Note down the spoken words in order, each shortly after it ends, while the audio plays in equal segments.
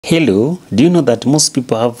Hello, do you know that most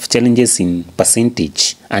people have challenges in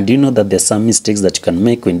percentage? And do you know that there are some mistakes that you can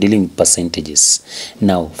make when dealing with percentages?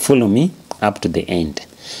 Now, follow me up to the end.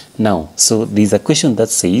 Now, so there's a question that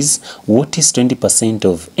says, what is 20%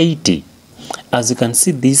 of 80? As you can see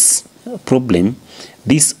this problem,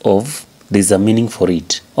 this of, there's a meaning for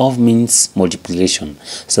it. Of means multiplication.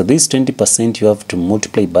 So this 20% you have to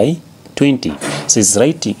multiply by 20. So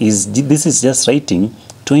this is just writing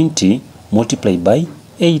 20 multiplied by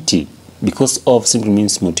 80 because of simply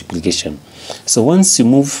means multiplication. So once you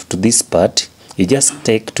move to this part, you just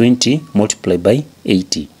take 20 multiplied by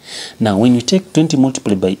 80. Now when you take 20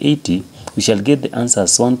 multiplied by 80, we shall get the answer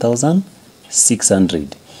as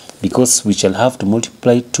 1600 because we shall have to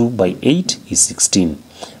multiply 2 by 8 is 16.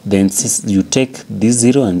 Then since you take this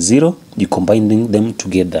 0 and 0, you combine them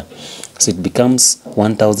together. So it becomes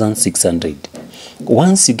 1600.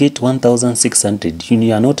 Once you get 1600,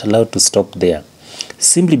 you are not allowed to stop there.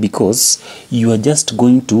 Simply because you are just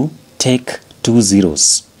going to take 2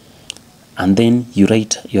 zeros and then you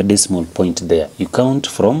write your decimal point there. You count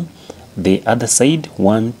from the other side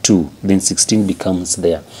 1, 2, then 16 becomes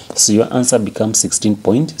there. So your answer becomes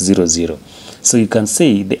 16.00. So you can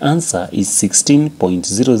say the answer is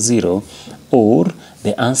 16.00 or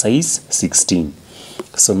the answer is 16.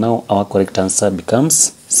 So now our correct answer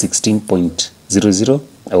becomes 16.00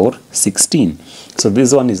 or 16. So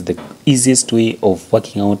this one is the easiest way of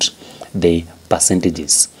working out the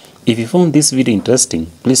percentages. If you found this video interesting,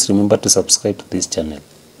 please remember to subscribe to this channel.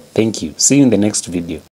 Thank you. See you in the next video.